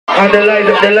And they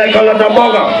like a lot of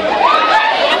bugger.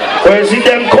 When you see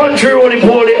them country roly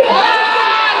poly,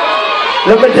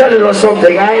 let me tell you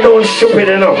something, I don't stupid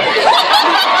enough.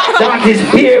 That is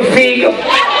beer fig,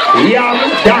 yam,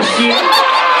 dashi,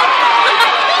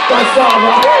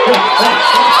 cassava.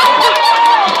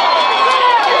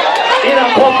 In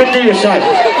a combination.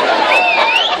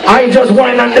 I just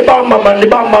whine on the bam bam and the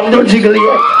bam bam don't jiggle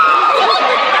yet.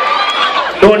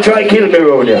 Don't try kill me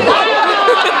around here.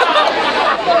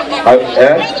 I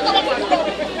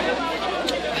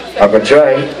can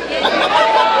try.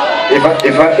 If I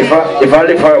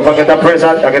live for, if I get a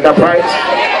present, I get a prize.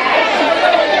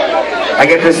 I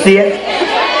get to stay.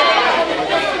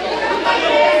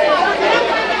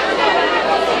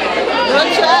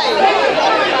 Don't try.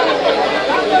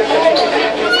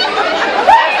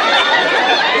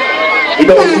 He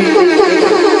don't feel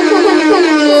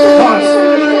because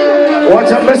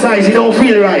what's up besides he don't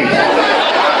feel right.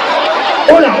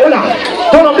 Hold on.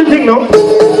 Turn up the thing now.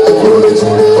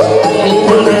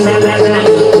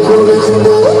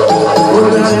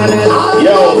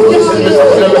 Yo, this is the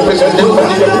representative of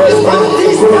the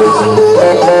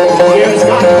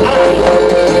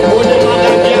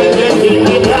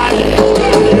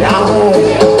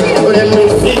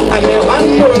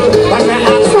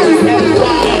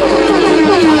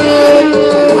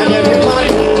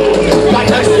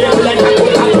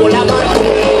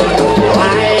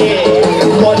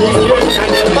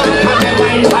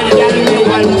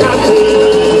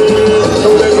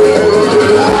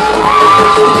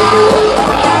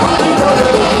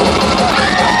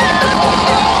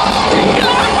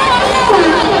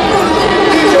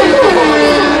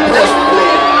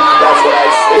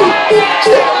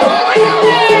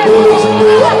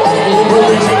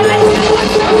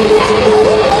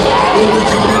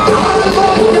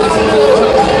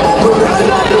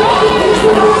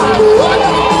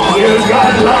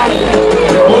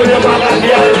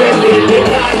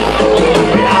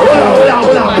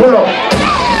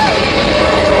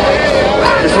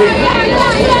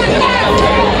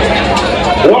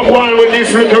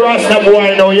little Rasta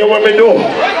boy now, you want me to do?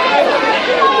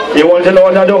 You want to know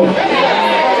what I do?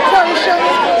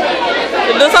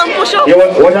 You do some push-up? You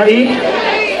want what I eat?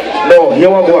 No, you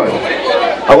want one.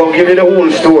 I'm going to give you the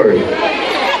whole story.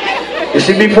 You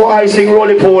see, before I sing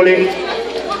Roly Poly,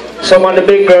 some of the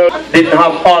big girls didn't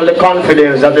have all the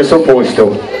confidence that they're supposed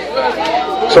to.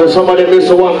 So some of them used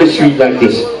to walk the street like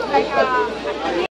this.